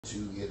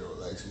you get a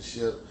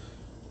relationship,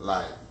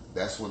 like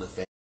that's when the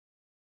family.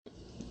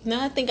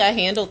 No, I think I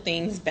handle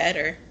things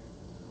better.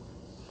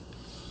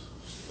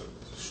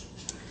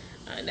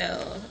 I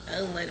know.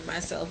 I'm letting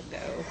myself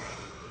go.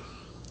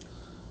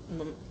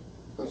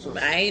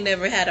 I ain't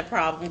never had a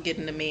problem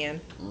getting a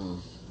man.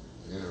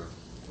 Yeah,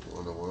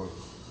 one.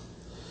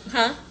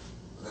 Huh?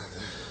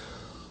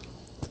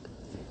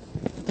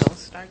 Don't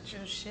start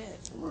your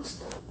shit.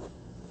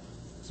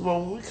 So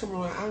when we come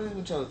around, I don't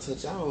even try to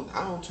touch you.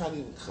 I don't try to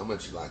even come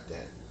at you like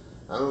that.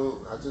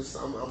 I'm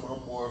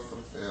more for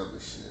the family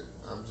shit.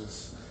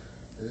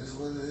 It is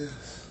what it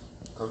is.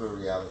 Come to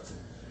reality.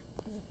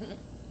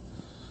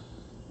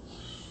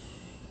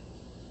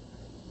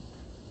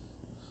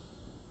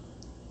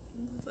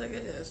 It's like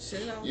a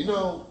shit out. You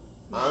know,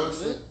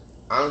 honestly,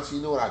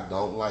 you know what I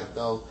don't like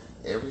though?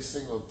 Every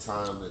single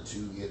time that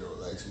you get a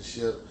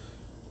relationship,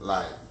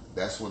 like,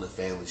 that's when the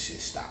family shit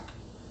stop.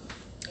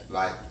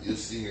 Like, you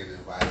sit here and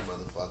invite a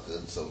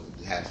motherfucker so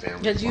you have family.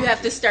 Because you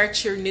have to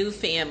start your new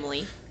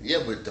family.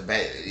 Yeah,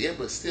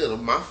 but still,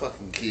 my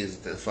fucking kids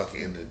at the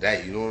fucking end of the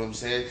day. You know what I'm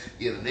saying?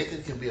 Yeah, the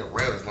nigga can be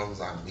around as long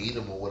as I meet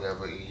him or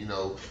whatever. And, you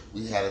know,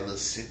 we had a little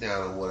sit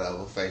down or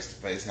whatever, face to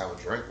face, have a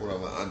drink,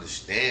 whatever,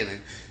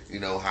 understanding. You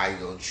know how he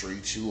gonna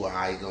treat you, or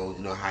how he gonna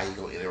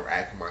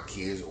interact with my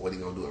kids, or what he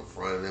gonna do in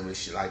front of them and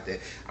shit like that.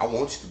 I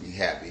want you to be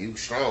happy. You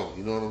strong.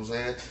 You know what I'm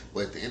saying?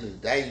 But at the end of the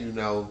day, you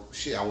know,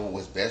 shit, I want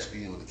what's best for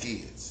you and the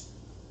kids.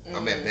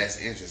 I'm at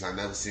best interest. I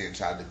never see him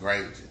try to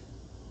degrade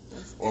you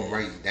or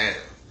bring you down.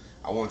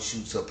 I want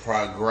you to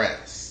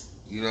progress,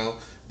 you know,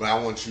 but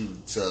I want you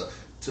to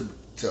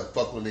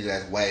fuck with a nigga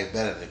that's way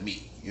better than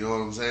me. You know what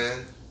I'm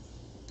saying?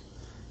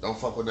 Don't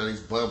fuck with none of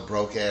these bum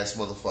broke ass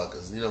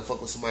motherfuckers. You know,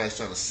 fuck with somebody that's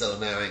trying to settle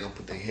down, ain't gonna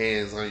put their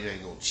hands on you,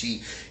 ain't gonna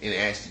cheat, and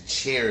actually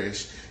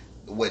cherish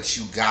what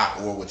you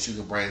got or what you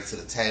can bring to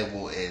the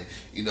table, and,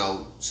 you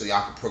know, so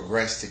y'all can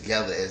progress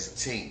together as a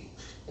team.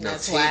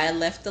 That's why I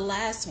left the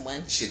last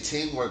one. Shit,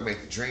 teamwork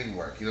make the dream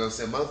work. You know what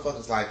I'm saying?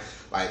 Motherfuckers like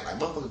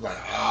motherfuckers like,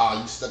 oh,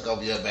 you stuck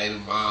over your baby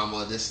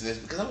mama, this and this.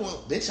 Because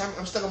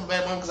I'm stuck on my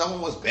baby mama because I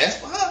want what's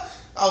best for her.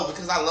 Oh,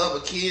 because I love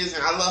her kids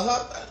and I love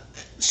her.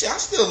 Shit, I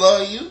still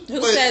love you.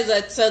 Who says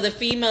that? So the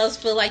females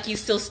feel like you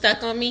still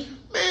stuck on me?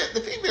 Man,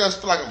 the females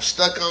feel like I'm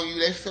stuck on you.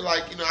 They feel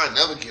like, you know, I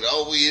never get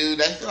over you.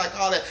 They feel like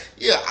all that.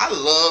 Yeah, I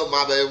love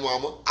my baby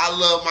mama. I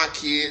love my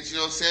kids, you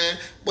know what I'm saying?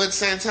 But at the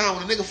same time,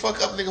 when a nigga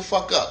fuck up, nigga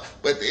fuck up.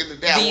 But at the end of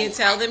the day, do you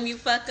tell them you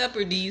fuck up,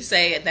 or do you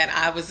say that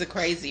I was the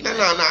crazy one?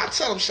 No. I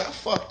tell them shit, I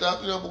fucked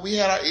up, you know, but we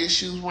had our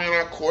issues, ran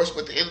our course.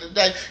 But at the end of the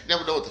day, you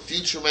never know what the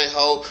future may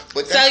hold.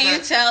 But so you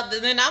tell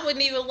them, then I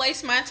wouldn't even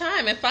waste my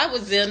time. If I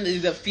was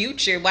in the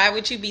future, why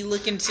would you be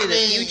looking to the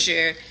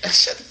future?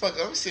 Shut the fuck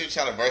up. I'm sitting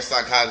trying to verse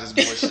psychologist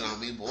bullshit on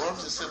me, but what I'm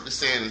just simply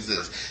saying is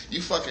this.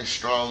 You fucking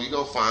strong. You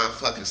gonna find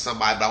fucking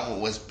somebody, but I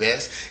want what's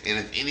best. And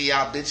if any of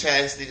y'all bitch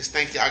ass niggas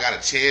think y'all got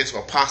a chance or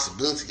a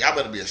possibility, y'all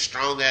better be a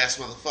strong ass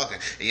motherfucker.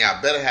 And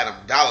y'all better have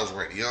them dollars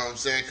ready. You know what I'm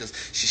saying? Because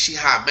she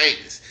high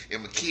maintenance.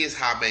 And my kids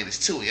high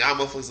maintenance too. And y'all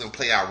motherfuckers gonna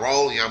play our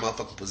role in y'all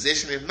motherfucking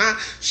position. If not,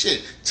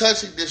 shit,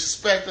 touching,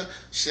 disrespecting,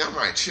 shit, I'm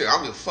right chill. I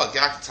don't give a fuck.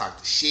 Y'all can talk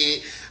the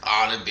shit.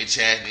 All them bitch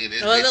ass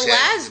niggas. Well, the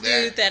last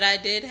dude that I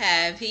did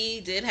have,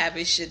 he did have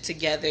his shit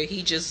together.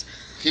 He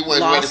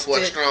wasn't ready for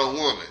a strong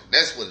woman.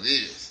 That's what it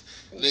is.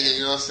 Nigga,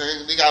 you know what I'm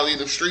saying? Nigga gotta leave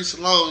them streets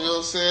alone, you know what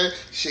I'm saying?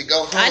 Shit,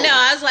 go home. I know,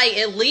 I was like,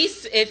 at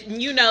least, if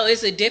you know,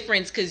 it's a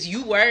difference because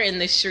you were in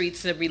the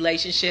streets of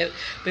relationship,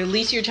 but at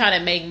least you're trying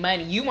to make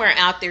money. You weren't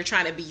out there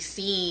trying to be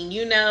seen,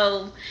 you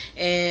know?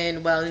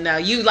 And, well, no,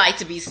 you like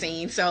to be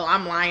seen, so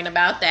I'm lying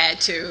about that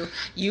too.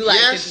 You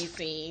like to be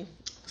seen.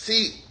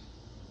 See,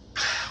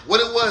 what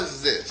it was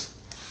is this.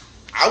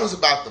 I was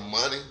about the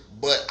money,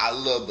 but I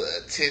love the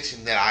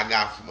attention that I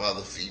got from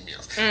other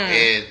females.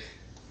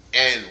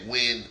 And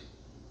when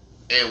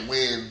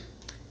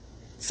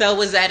so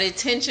was that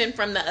attention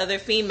from the other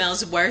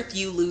females worth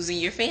you losing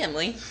your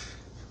family?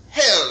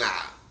 Hell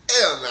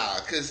nah,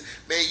 cause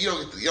man, you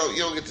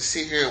don't get to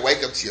sit here and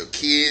wake up to your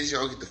kids. You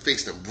don't get to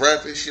fix them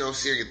breakfast. You don't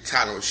sit here and get to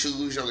tie their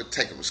shoes. You don't get to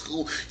take them to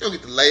school. You don't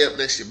get to lay up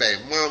next to your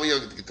baby mama. You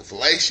don't get to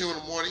fillet you in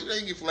the morning. You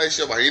don't get fillet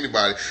you by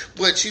anybody.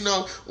 But you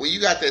know, when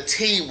you got that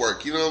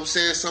teamwork, you know what I'm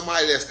saying?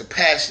 Somebody that's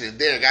compassionate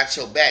there, got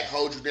your back,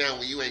 hold you down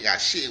when you ain't got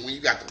shit. When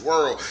you got the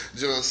world,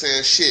 you know what I'm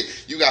saying?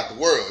 Shit, you got the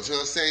world. You know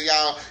what I'm saying?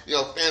 Y'all, you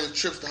know, family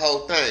trips, the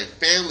whole thing.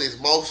 Family is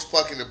most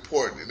fucking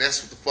important, and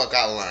that's what the fuck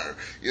I learned.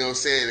 You know what I'm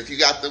saying? If you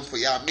got them for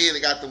y'all men, they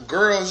got them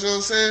girls, you know what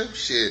I'm saying?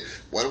 Shit,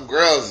 what them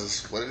girls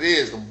is what it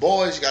is. Them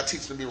boys, you gotta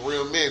teach them to be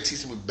real men,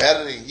 teach them to be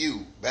better than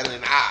you, better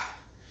than I.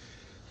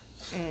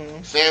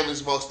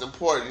 Family's most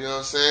important, you know what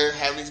I'm saying?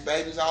 Having these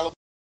babies all over.